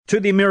To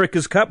the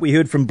America's Cup, we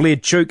heard from Blair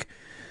Tuke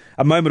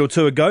a moment or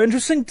two ago.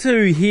 Interesting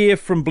to hear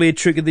from Blair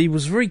Tuke that he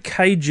was very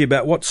cagey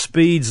about what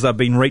speeds they've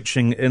been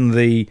reaching in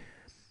the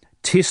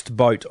test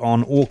boat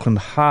on Auckland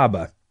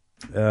Harbour.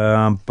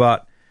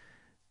 But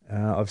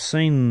I've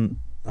seen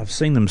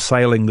them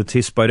sailing the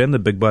test boat and the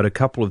big boat a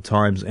couple of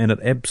times, and it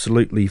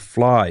absolutely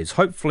flies.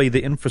 Hopefully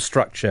the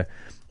infrastructure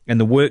and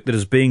the work that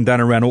is being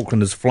done around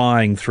Auckland is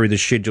flying through the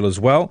schedule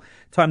as well.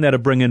 Time now to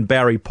bring in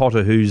Barry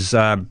Potter, who's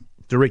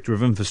Director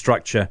of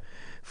Infrastructure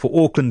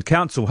for Auckland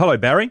Council. Hello,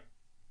 Barry.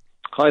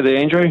 Hi there,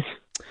 Andrew.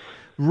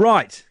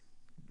 Right.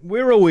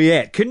 Where are we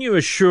at? Can you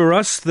assure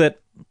us that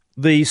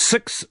the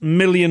 6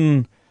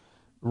 million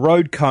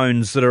road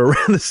cones that are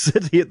around the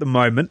city at the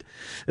moment,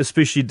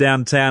 especially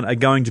downtown, are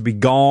going to be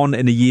gone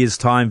in a year's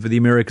time for the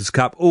America's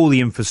Cup? All the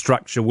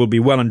infrastructure will be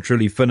well and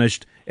truly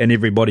finished and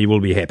everybody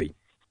will be happy.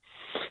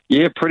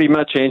 Yeah, pretty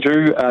much,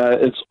 Andrew.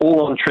 It's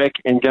all on track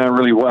and going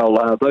really well.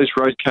 Those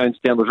road cones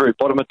down the very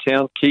bottom of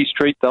town, Quay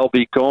Street, they'll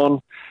be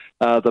gone.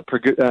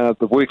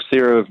 The works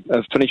there are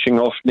finishing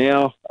off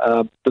now.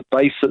 The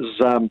bases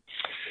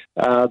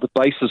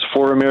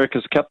for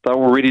America's Cup, they're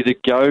all ready to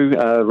go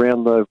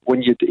around the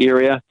Wynyard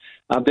area.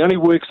 The only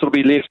works that'll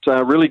be left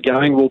really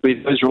going will be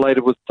those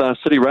related with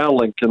City Rail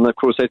Link, and of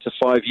course that's a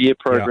 5-year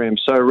program.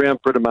 Yeah. So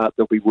around Britomart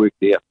there'll be work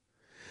there.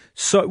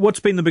 So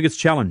what's been the biggest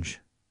challenge?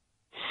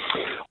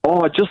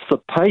 Oh, just the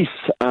pace,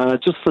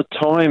 just the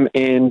time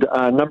and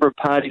number of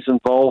parties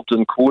involved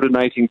and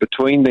coordinating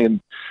between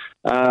them.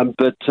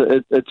 But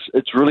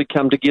it's really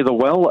come together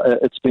well.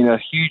 It's been a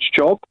huge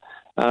job.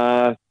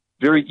 The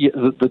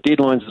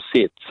deadlines are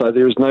set, so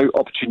there is no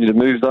opportunity to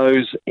move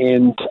those.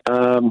 And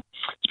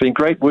it's been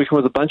great working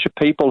with a bunch of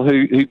people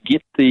who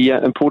get the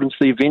importance of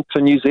the event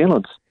for New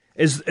Zealand.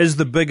 Has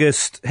the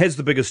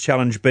biggest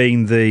challenge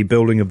been the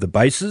building of the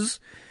bases?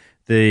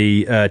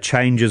 The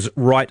changes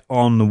right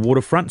on the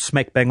waterfront,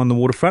 smack bang on the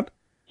waterfront?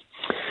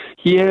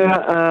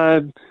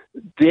 Yeah,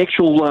 the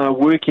actual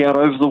work out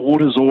over the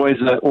water is always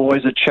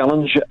a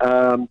challenge.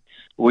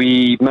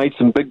 We made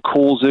some big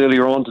calls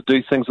earlier on to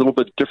do things a little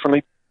bit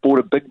differently. Bought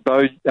a big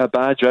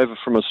barge over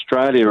from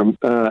Australia and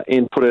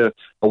put a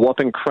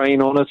whopping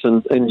crane on it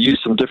and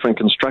used some different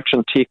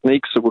construction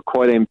techniques that were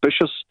quite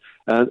ambitious.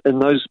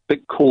 And those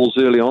big calls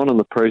early on in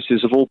the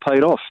process have all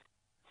paid off.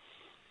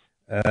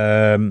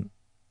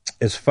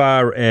 As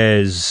far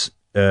as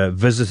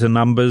visitor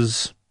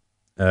numbers,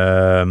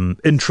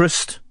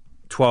 interest,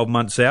 12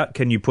 months out,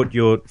 can you put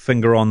your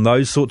finger on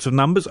those sorts of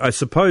numbers? I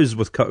suppose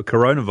with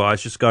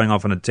coronavirus, just going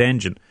off on a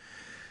tangent,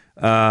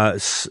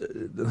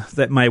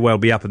 that may well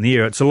be up in the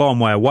air. It's a long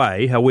way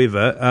away.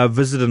 However,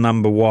 visitor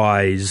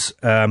number-wise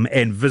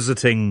and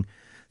visiting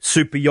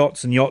super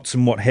yachts and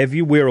what have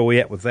you, where are we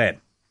at with that?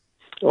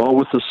 Oh,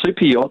 with the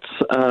super yachts,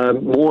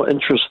 more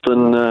interest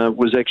than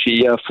was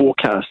actually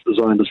forecast, as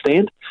I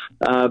understand.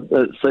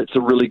 That's a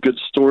really good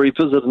story.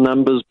 Visitor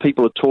numbers,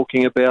 people are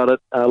talking about it,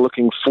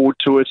 looking forward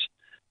to it.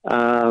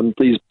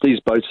 These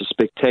boats are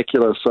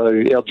spectacular, so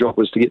our job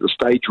was to get the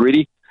stage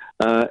ready,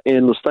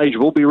 and the stage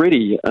will be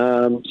ready.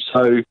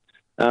 So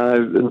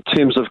in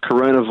terms of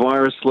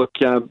coronavirus, look,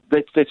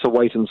 that's a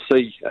wait and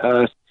see.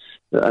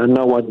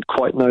 No one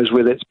quite knows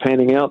where that's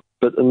panning out,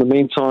 but in the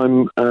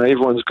meantime,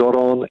 everyone's got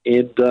on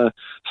and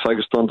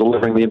focused on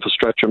delivering the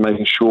infrastructure,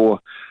 making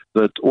sure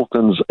that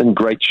Auckland's in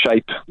great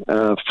shape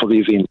for the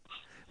event.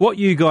 What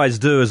you guys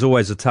do is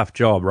always a tough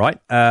job, right?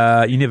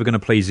 You're never going to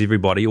please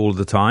everybody all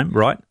the time,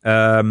 right?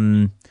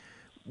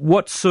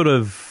 What sort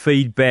of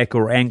feedback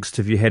or angst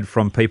have you had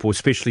from people,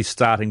 especially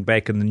starting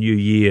back in the new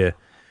year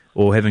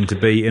or having to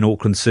be in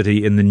Auckland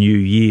City in the new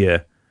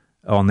year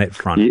on that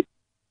front?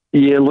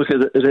 Yeah, look,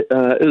 it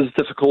is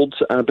difficult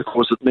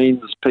because it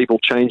means people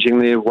changing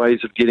their ways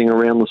of getting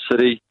around the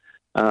city.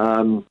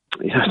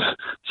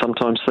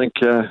 Sometimes think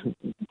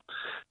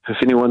if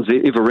anyone's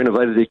ever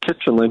renovated their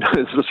kitchen, they know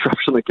the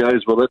disruption that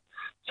goes with it.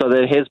 So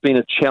there has been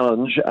a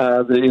challenge.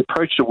 The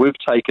approach that we've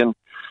taken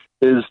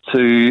is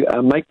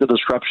to make the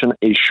disruption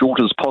as short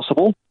as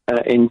possible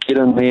and get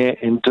in there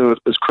and do it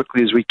as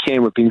quickly as we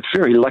can. We've been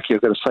very lucky,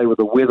 I've got to say, with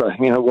the weather.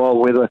 While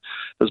weather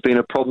has been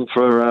a problem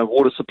for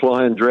water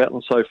supply and drought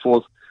and so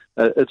forth,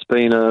 it's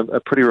been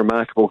a pretty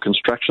remarkable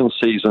construction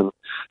season.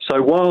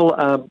 So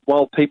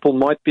while people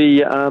might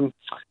be a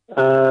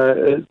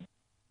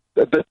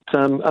bit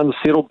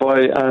unsettled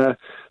by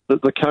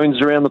the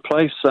cones around the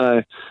place,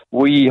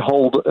 we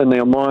hold in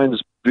our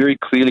minds very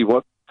clearly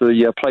what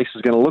the place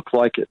is going to look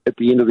like at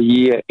the end of the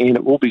year, and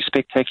it will be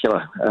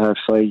spectacular.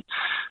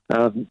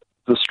 The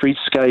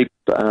streetscape,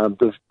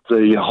 the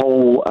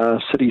whole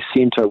city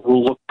centre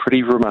will look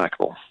pretty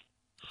remarkable.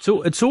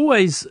 So it's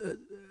always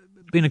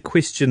been a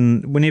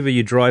question whenever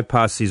you drive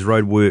past these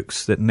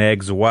roadworks that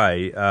nags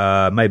away.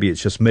 Maybe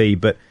it's just me,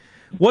 but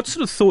what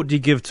sort of thought do you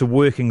give to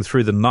working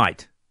through the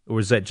night, or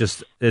is that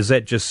just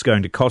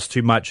going to cost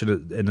too much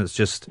and it's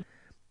just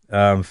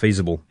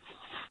feasible?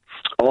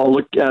 Oh,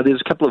 look,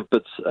 there's a couple of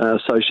bits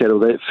associated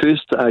with that.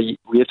 First,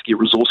 we have to get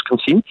resource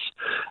consents,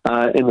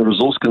 and the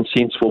resource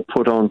consents will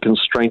put on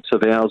constraints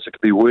of hours that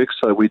can be worked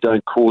so we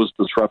don't cause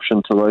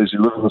disruption to those who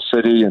live in the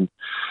city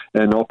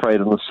and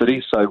operate in the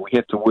city. So we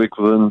have to work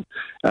within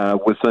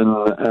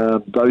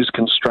those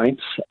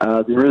constraints.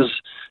 There is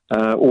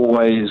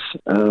always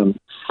a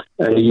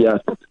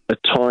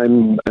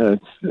time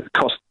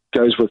cost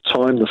goes with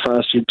time. The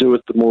faster you do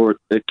it, the more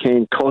it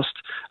can cost.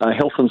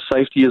 Health and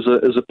safety is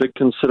a big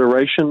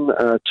consideration.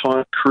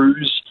 Time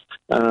crews,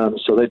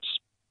 so that's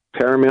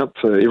paramount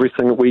for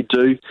everything that we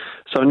do.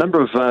 So a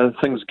number of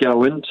things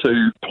go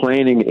into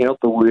planning out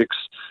the works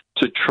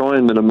to try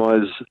and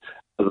minimise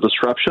the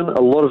disruption.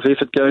 A lot of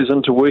effort goes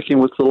into working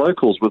with the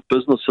locals, with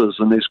businesses,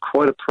 and there's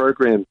quite a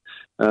program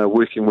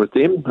working with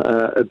them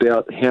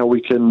about how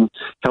we can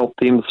help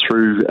them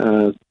through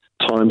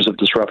times of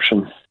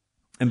disruption.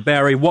 And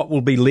Barry, what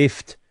will be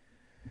left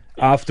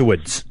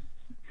afterwards?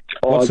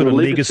 What sort of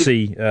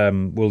legacy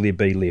will there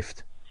be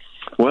left?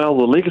 Well,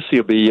 the legacy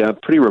will be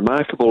pretty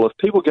remarkable. If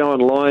people go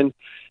online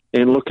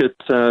and look at,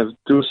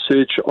 do a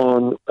search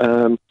on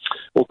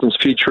Auckland's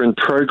Future in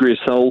Progress,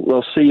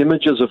 they'll see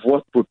images of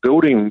what we're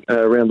building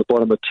around the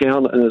bottom of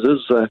town, and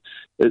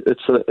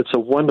it's a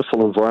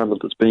wonderful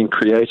environment that's being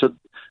created.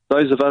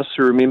 Those of us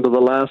who remember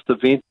the last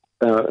event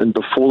and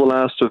before the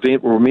last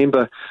event will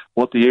remember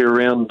what the air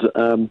around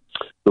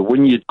the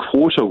Wynyard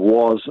Quarter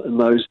was in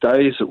those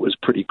days. It was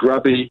pretty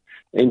grubby,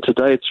 and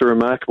today it's a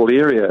remarkable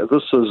area.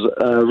 This is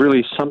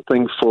really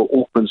something for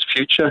Auckland's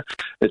future.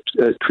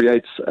 It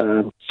creates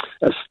a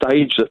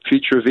stage that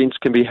future events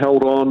can be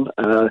held on.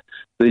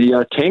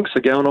 The tanks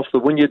are going off the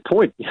Wynyard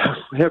Point.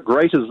 How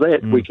great is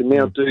that? We can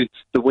now do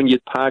the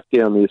Wynyard Park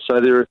down there. So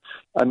there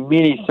are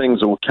many things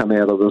that will come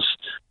out of this.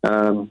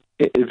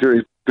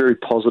 Very, very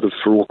positive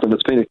for Auckland.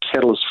 It's been a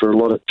catalyst for a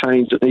lot of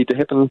change that need to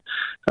happen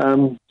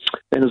and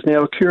is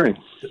now occurring.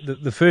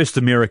 The first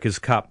America's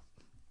Cup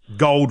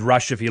gold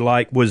rush, if you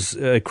like, was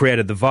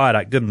created the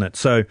viaduct, didn't it?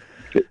 So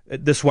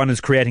this one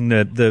is creating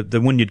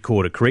the Wynyard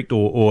Quarter, correct,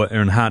 or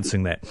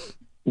enhancing that?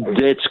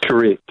 That's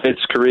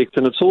correct.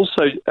 And it's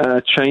also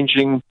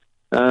changing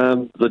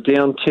the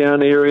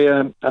downtown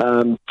area.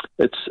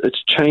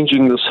 It's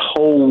changing this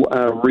whole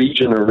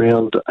region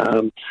around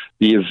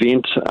the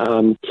event,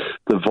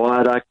 the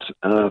viaduct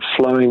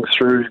flowing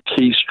through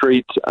Quay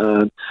Street.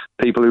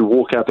 People who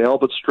walk up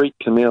Albert Street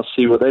can now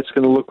see what that's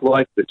going to look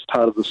like. That's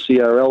part of the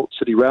CRL,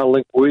 City Rail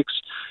Link works.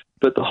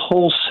 But the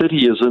whole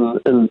city is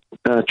in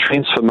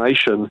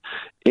transformation,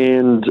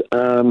 and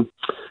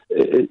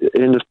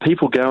if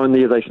people go in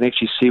there, they can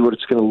actually see what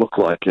it's going to look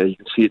like. You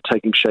can see it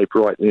taking shape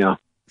right now.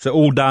 So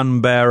all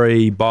done,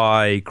 Barry,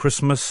 by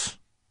Christmas,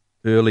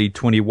 early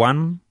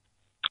 21?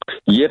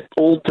 Yep,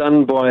 all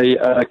done by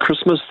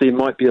Christmas. There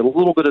might be a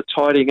little bit of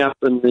tidying up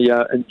in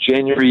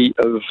January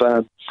of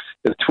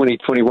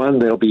 2021.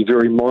 That'll be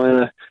very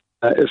minor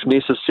if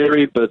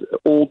necessary, but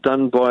all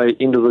done by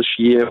end of this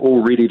year,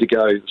 all ready to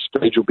go. The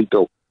stage will be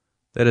built.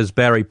 That is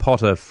Barry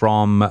Potter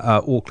from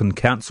Auckland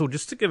Council.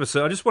 Just to give us,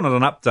 I just wanted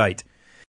an update